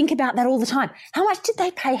 How much did they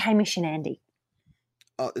pay Hamish and Andy?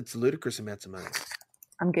 Oh, it's ludicrous amounts of money.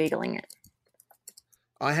 I'm Googling it.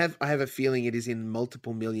 I have a feeling it is in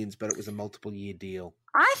multiple millions, but it was a multiple year deal.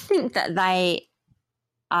 I think that they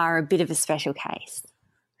are a bit of a special case.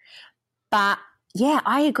 But yeah,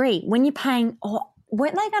 I agree. When you're paying,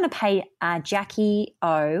 weren't they going to pay Jackie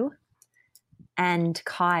O and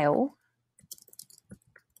Kyle?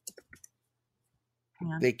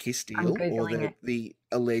 Their kiss deal or the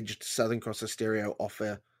alleged Southern Cross Stereo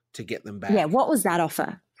offer to get them back. Yeah, what was that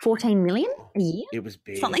offer? 14 million a year? It was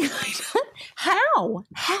big. Something like that. How?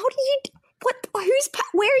 How do you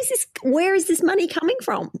where is this money coming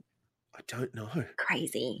from? I don't know.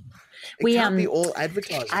 Crazy. It can't be all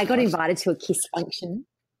advertising. I got invited to a KISS function.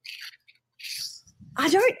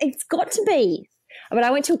 It's got to be. But I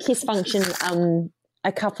went to a KISS function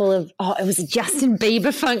a couple of, it was a Justin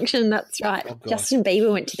Bieber function. That's right. Oh, Justin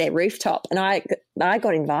Bieber went to their rooftop and I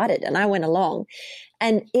got invited and I went along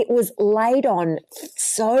and it was laid on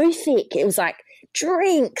so thick. It was like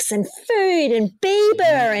drinks and food and Bieber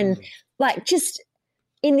and like just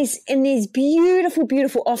in these beautiful,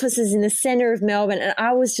 beautiful offices in the center of Melbourne. And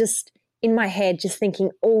I was just in my head just thinking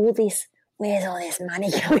where's all this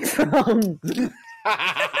money coming from?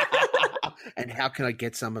 And how can I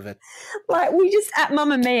get some of it? Like we just at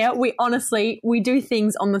Mamma Mia, we do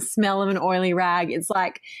things on the smell of an oily rag. It's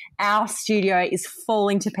like our studio is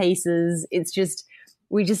falling to pieces. It's just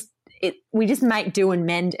we just make do and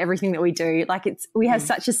mend everything that we do. Like we have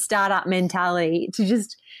such a startup mentality to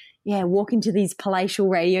just walk into these palatial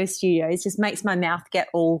radio studios just makes my mouth get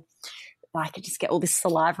all like I just get all this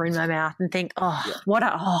saliva in my mouth and think,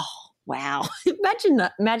 wow.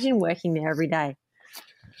 Imagine working there every day.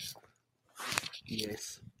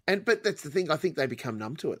 Yes. But that's the thing. I think they become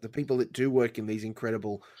numb to it. The people that do work in these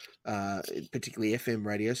incredible, particularly FM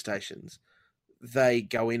radio stations, they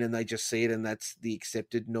go in and they just see it and that's the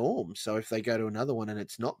accepted norm. So if they go to another one and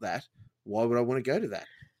it's not that, why would I want to go to that?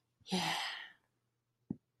 Yeah.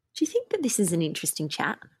 Do you think that this is an interesting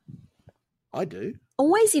chat? I do.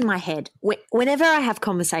 Always in my head, whenever I have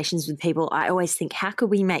conversations with people, I always think, how could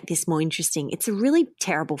we make this more interesting? It's a really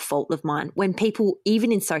terrible fault of mine. When people,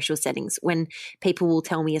 even in social settings, when people will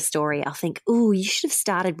tell me a story, I'll think, oh, you should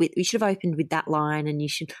have opened with that line and you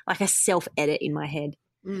should, like I self-edit in my head.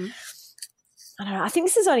 Mm. I don't know. I think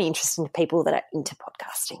this is only interesting to people that are into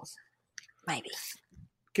podcasting, maybe.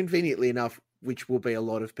 Conveniently enough, which will be a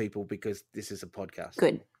lot of people because this is a podcast.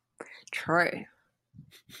 Good. True.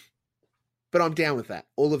 But I'm down with that.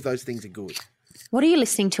 All of those things are good. What are you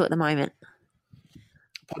listening to at the moment?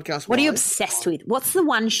 Podcast. What are you obsessed with? What's the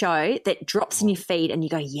one show that drops in your feed and you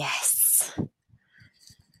go, yes?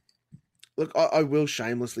 Look, I will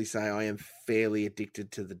shamelessly say I am fairly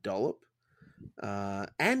addicted to The Dollop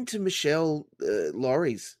and to Michelle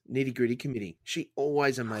Laurie's Nitty Gritty Committee. She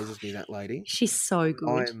always amazes me, that lady. She's so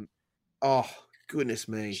good. Goodness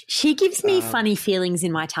me. She gives me funny feelings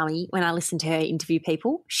in my tummy when I listen to her interview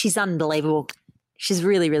people. She's unbelievable. She's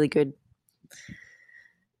really, really good.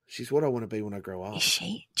 She's what I want to be when I grow up. Is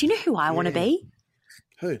she? Do you know who I want to be?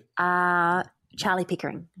 Who? Charlie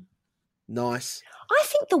Pickering. Nice. I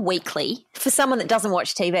think The Weekly, for someone that doesn't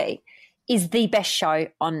watch TV, is the best show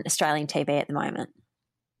on Australian TV at the moment.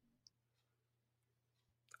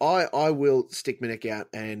 I will stick my neck out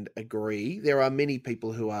and agree. There are many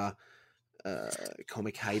people who are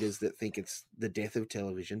comic haters that think it's the death of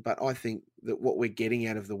television, but I think that what we're getting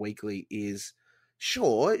out of The Weekly is,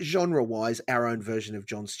 sure, genre-wise, our own version of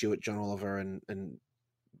Jon Stewart, John Oliver, and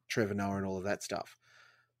Trevor Noah and all of that stuff.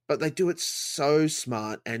 But they do it so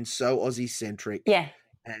smart and so Aussie-centric. Yeah.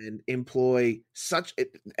 And employ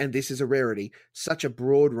and this is a rarity, such a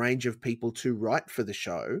broad range of people to write for the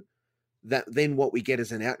show that then what we get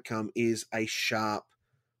as an outcome is a sharp,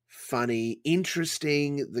 funny,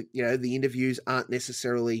 interesting. The interviews aren't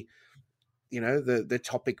necessarily, the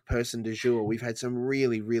topic person du jour. We've had some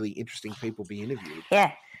really, really interesting people be interviewed.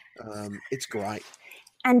 Yeah. It's great.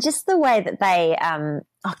 And just the way that they,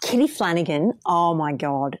 Kitty Flanagan, oh my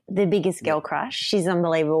God, the biggest girl crush. She's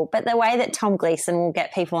unbelievable. But the way that Tom Gleeson will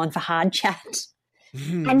get people on for hard chat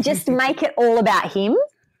and just make it all about him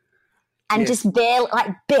and just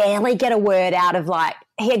barely get a word out of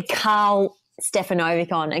he had Carl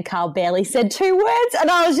Stefanovic on and Carl barely said 2 words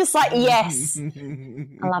and I was just like, yes.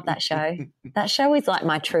 I love that show. That show is like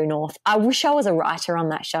my true north. I wish I was a writer on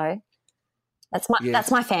that show.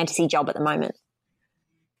 That's my fantasy job at the moment.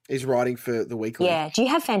 Is writing for The Weekly. Yeah. Do you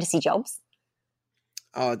have fantasy jobs?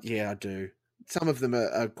 Oh, yeah, I do. Some of them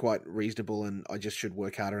are quite reasonable and I just should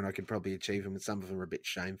work harder and I could probably achieve them, and some of them are a bit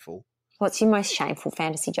shameful. What's your most shameful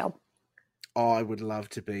fantasy job? I would love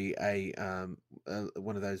to be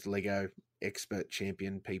one of those Lego expert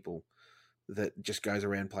champion people that just goes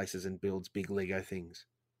around places and builds big Lego things.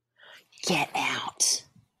 Get out.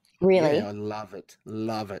 Really? Yeah, I love it.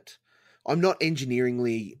 Love it. I'm not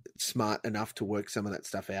engineeringly smart enough to work some of that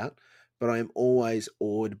stuff out, but I am always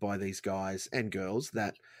awed by these guys and girls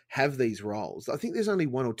that have these roles. I think there's only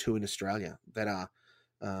 1 or 2 in Australia that are,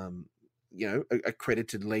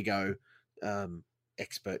 accredited Lego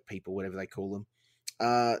expert people, whatever they call them.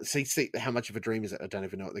 See how much of a dream is it? I don't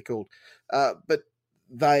even know what they're called. But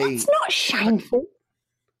That's not shameful.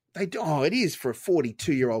 It is for a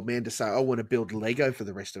 42-year-old man to say, I want to build Lego for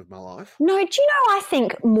the rest of my life. No, do you know, I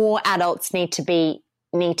think more adults need to be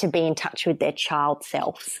in touch with their child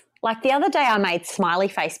selves. Like the other day I made smiley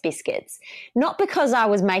face biscuits, not because I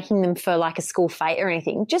was making them for like a school fete or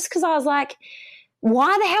anything, just because I was like,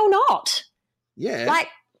 why the hell not? Yeah. Like,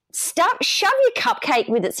 shove your cupcake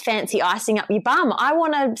with its fancy icing up your bum. I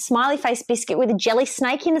want a smiley face biscuit with a jelly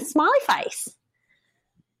snake in a smiley face.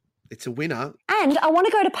 It's a winner. And I want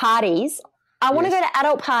to go to parties. I want to go to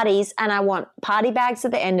adult parties, and I want party bags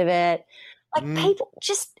at the end of it. Like, people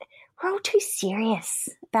just, we're all too serious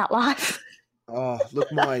about life. Oh,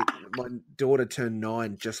 look, my daughter turned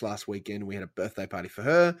 9 just last weekend. We had a birthday party for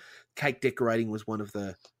her. Cake decorating was one of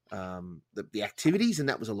the activities, and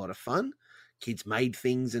that was a lot of fun. Kids made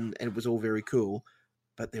things, and it was all very cool.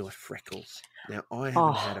 But there were freckles. Now, I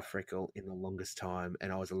haven't had a freckle in the longest time,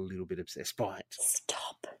 and I was a little bit obsessed by it.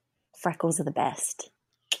 Stop. Freckles are the best.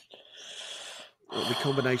 The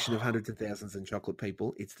combination of hundreds of thousands and chocolate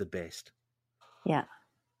people, it's the best. Yeah.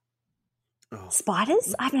 Oh.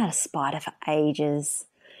 Spiders? I haven't had a spider for ages.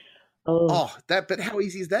 But how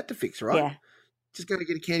easy is that to fix, right? Yeah. Just go to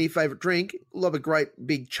get a can of your favourite drink, lob a great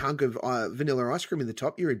big chunk of vanilla ice cream in the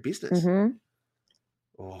top, you're in business. Mm-hmm.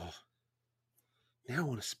 Oh, now I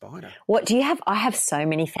want a spider. What do you have? I have so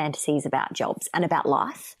many fantasies about jobs and about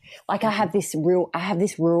life. Like I have this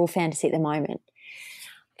rural fantasy at the moment.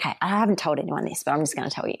 Okay, I haven't told anyone this, but I'm just going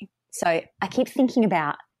to tell you. So I keep thinking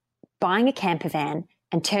about buying a camper van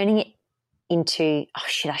and turning it into,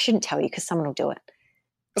 I shouldn't tell you because someone will do it.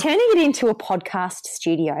 Turning it into a podcast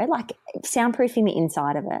studio, like soundproofing the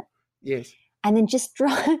inside of it. Yes. And then just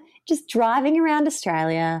driving around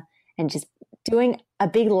Australia and just doing a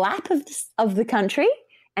big lap of the country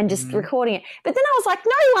and just recording it. But then I was like,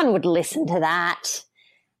 no one would listen to that.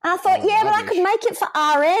 And I thought, but I could make it for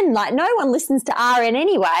RN. Like, no one listens to RN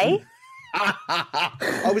anyway.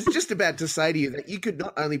 I was just about to say to you that you could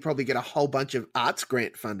not only probably get a whole bunch of arts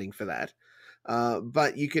grant funding for that,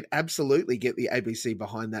 but you could absolutely get the ABC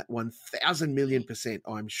behind that 1,000,000,000%,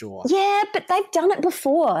 I'm sure. Yeah, but they've done it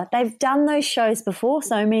before. They've done those shows before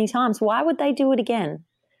so many times. Why would they do it again?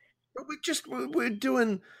 But we're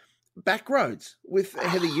doing Backroads with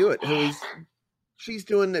Heather Hewitt, she's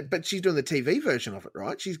doing the TV version of it,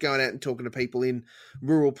 right? She's going out and talking to people in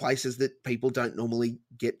rural places that people don't normally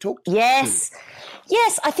get talked to. Yes.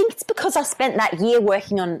 I think it's because I spent that year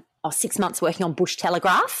 6 months working on Bush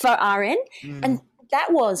Telegraph for RN, and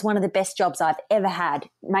that was one of the best jobs I've ever had,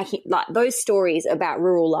 making like those stories about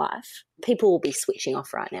rural life. People will be switching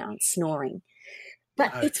off right now and snoring.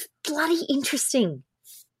 But it's bloody interesting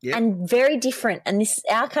and very different. And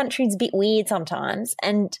our country's a bit weird sometimes.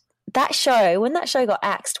 And when that show got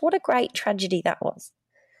axed, what a great tragedy that was.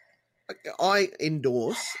 I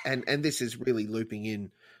endorse, and this is really looping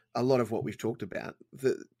in a lot of what we've talked about,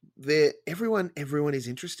 everyone is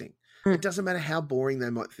interesting. It doesn't matter how boring they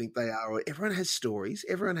might think they are. Or everyone has stories.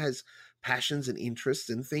 Everyone has passions and interests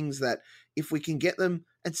and things that if we can get them,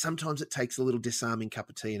 and sometimes it takes a little disarming cup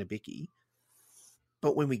of tea and a bicky,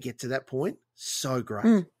 but when we get to that point, so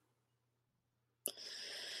great.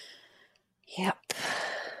 Yep.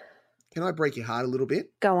 Can I break your heart a little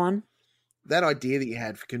bit? Go on. That idea that you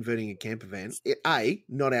had for converting a camper van, A,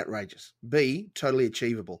 not outrageous. B, totally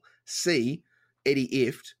achievable. C, Eddie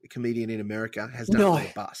Ifft, a comedian in America, has done it on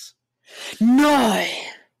a bus. No.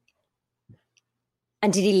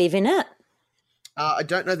 And did he live in it? I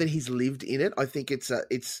don't know that he's lived in it. I think it's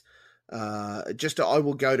I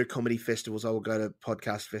will go to comedy festivals, I will go to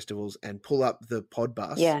podcast festivals and pull up the pod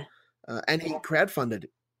bus. Yeah. And he crowdfunded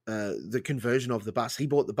the conversion of the bus. He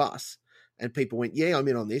bought the bus and people went, yeah, I'm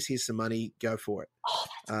in on this. Here's some money. Go for it. Oh,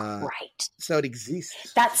 that's great. So it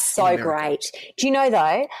exists. That's so great. Do you know,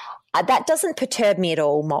 though, that doesn't perturb me at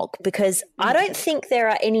all, Molk, because I don't think there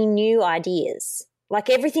are any new ideas. Like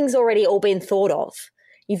everything's already all been thought of.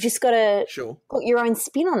 You've just got to put your own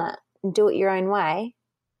spin on it and do it your own way.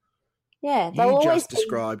 Yeah. You just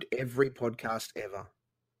described every podcast ever.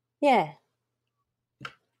 Yeah.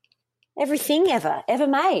 Everything ever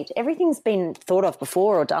made. Everything's been thought of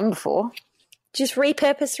before or done before. Just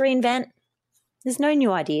repurpose, reinvent. There's no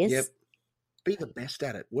new ideas. Yep. Be the best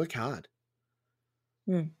at it. Work hard.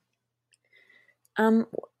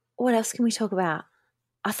 What else can we talk about?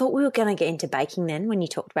 I thought we were going to get into baking then when you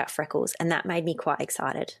talked about freckles, and that made me quite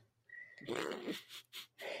excited.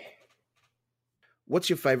 What's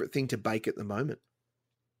your favourite thing to bake at the moment?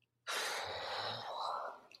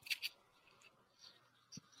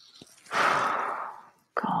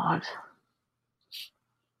 God.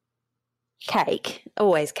 Cake.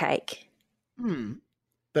 Always cake.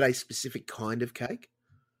 But a specific kind of cake?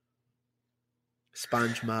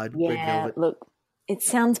 Sponge, mud, red velvet? Look, it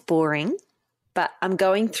sounds boring, but I'm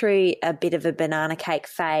going through a bit of a banana cake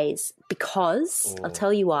phase because, I'll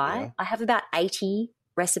tell you why, I have about 80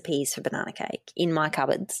 recipes for banana cake in my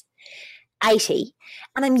cupboards. 80.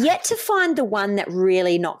 And I'm yet to find the one that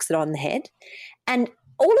really knocks it on the head. And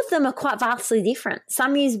all of them are quite vastly different.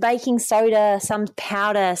 Some use baking soda, some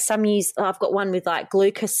powder, some use, I've got one with like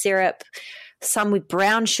glucose syrup, some with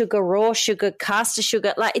brown sugar, raw sugar, caster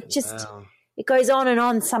sugar. Like it just, it goes on and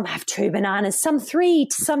on. Some have 2 bananas, some 3,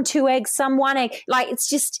 some 2 eggs, some 1 egg. Like it's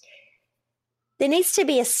just, there needs to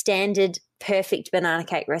be a standard perfect banana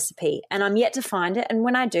cake recipe, and I'm yet to find it. And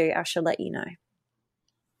when I do, I shall let you know.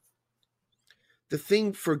 The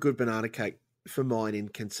thing for a good banana cake for mine in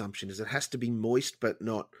consumption is it has to be moist but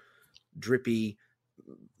not drippy,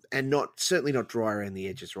 and certainly not dry around the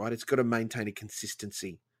edges, right? It's got to maintain a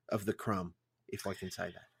consistency of the crumb, if I can say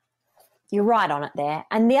that. You're right on it there.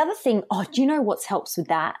 And the other thing, do you know what helps with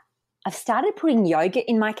that? I've started putting yogurt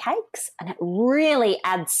in my cakes, and it really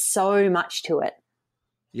adds so much to it.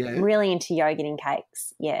 Yeah. I'm really into yogurt in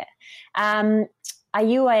cakes. Yeah. Are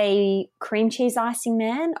you a cream cheese icing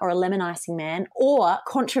man or a lemon icing man, or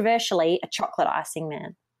controversially a chocolate icing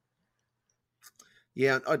man?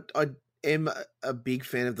 Yeah, I am a big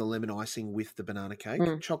fan of the lemon icing with the banana cake.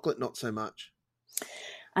 Chocolate, not so much.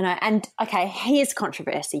 I know. And okay, here's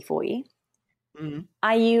controversy for you.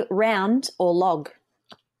 Are you round or log?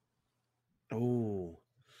 Oh,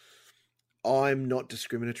 I'm not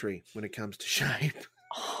discriminatory when it comes to shape.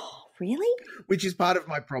 Oh, really? Which is part of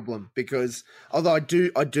my problem, because although I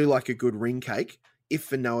do like a good ring cake, if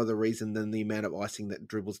for no other reason than the amount of icing that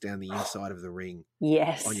dribbles down the inside of the ring.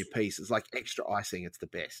 Yes. On your piece. It's like extra icing. It's the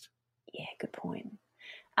best. Yeah, good point.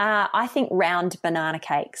 I think round banana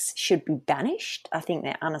cakes should be banished. I think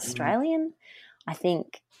they're un-Australian. I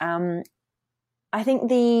think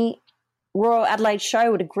the Royal Adelaide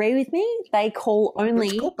Show would agree with me. They call only...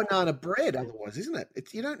 It's called banana bread otherwise, isn't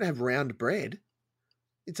it? You don't have round bread.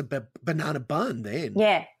 It's a banana bun then.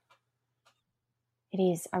 Yeah, it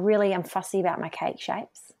is. I really am fussy about my cake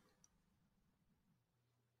shapes.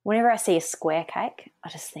 Whenever I see a square cake, I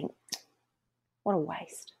just think, what a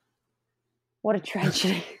waste. What a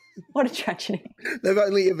tragedy. What a tragedy. They've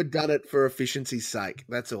only ever done it for efficiency's sake.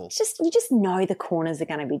 That's all. It's you just know the corners are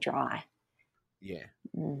going to be dry. Yeah.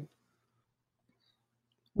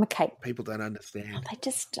 My cake. People don't understand.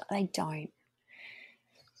 They don't.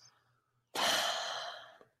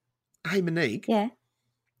 Hey, Monique. Yeah.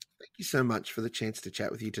 Thank you so much for the chance to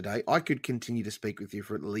chat with you today. I could continue to speak with you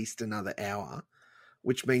for at least another hour,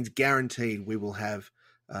 which means guaranteed we will have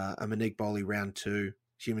a Monique Bowley round 2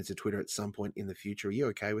 Humans of Twitter at some point in the future. Are you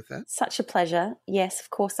okay with that? Such a pleasure. Yes, of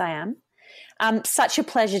course I am. Such a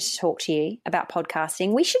pleasure to talk to you about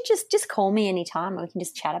podcasting. We should just call me anytime and we can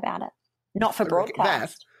just chat about it. Not for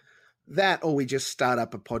broadcast. That or we just start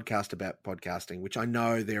up a podcast about podcasting, which I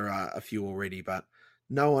know there are a few already, but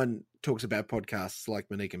no one talks about podcasts like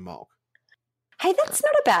Monique and Molk. Hey, that's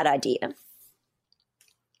not a bad idea.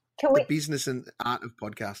 The business and art of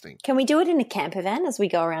podcasting. Can we do it in a camper van as we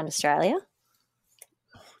go around Australia?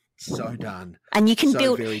 So done. And you can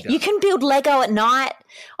build Lego at night.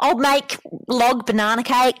 I'll make log banana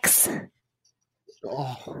cakes.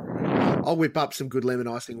 Oh, I'll whip up some good lemon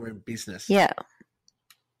icing. We're in business. Yeah.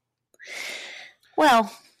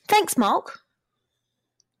 Well, thanks, Molk.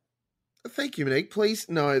 Thank you, Monique. Please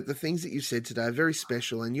know the things that you said today are very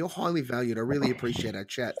special and you're highly valued. I really appreciate our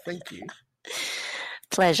chat. Thank you.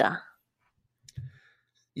 Pleasure.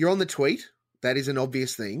 You're on the tweet. That is an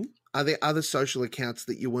obvious thing. Are there other social accounts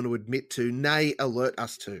that you want to admit to, nay, alert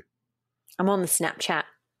us to? I'm on the Snapchat,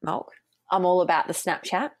 Molk. I'm all about the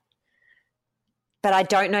Snapchat. But I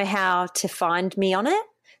don't know how to find me on it,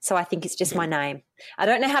 so I think it's just my name. I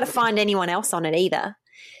don't know how to find anyone else on it either.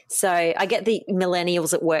 So I get the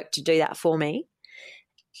millennials at work to do that for me.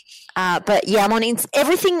 But, yeah, I'm on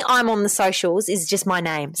everything I'm on the socials is just my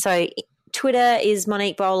name. So Twitter is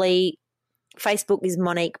Monique Bowley. Facebook is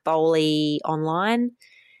Monique Bowley Online.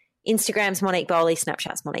 Instagram's Monique Bowley.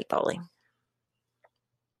 Snapchat's Monique Bowley.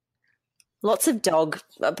 Lots of dog.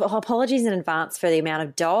 Apologies in advance for the amount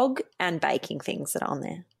of dog and baking things that are on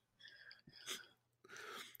there.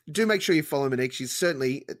 Do make sure you follow Monique. She's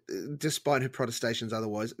certainly, despite her protestations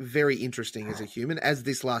otherwise, very interesting as a human, as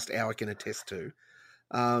this last hour can attest to.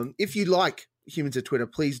 If you like Humans of Twitter,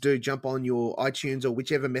 please do jump on your iTunes or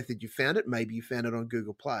whichever method you found it. Maybe you found it on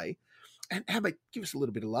Google Play. And how about give us a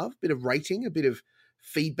little bit of love, a bit of rating, a bit of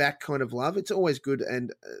feedback kind of love. It's always good.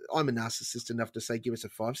 And I'm a narcissist enough to say give us a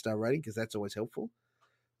 5-star rating because that's always helpful.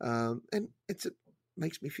 And it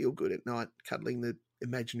makes me feel good at night cuddling the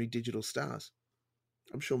imaginary digital stars.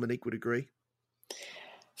 I'm sure Monique would agree.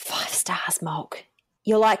 5 stars, Molk.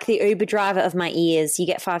 You're like the Uber driver of my ears. You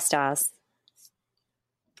get 5 stars.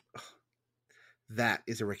 That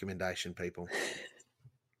is a recommendation, people.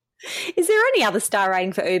 Is there any other star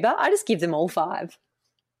rating for Uber? I just give them all 5.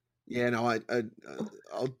 Yeah, no,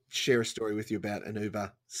 I'll share a story with you about an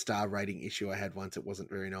Uber star rating issue I had once. It wasn't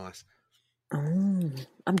very nice.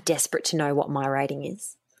 I'm desperate to know what my rating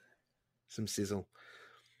is. Some sizzle.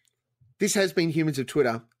 This has been Humans of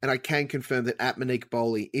Twitter, and I can confirm that @Monique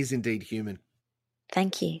Bowley is indeed human.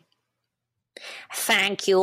 Thank you. Thank you.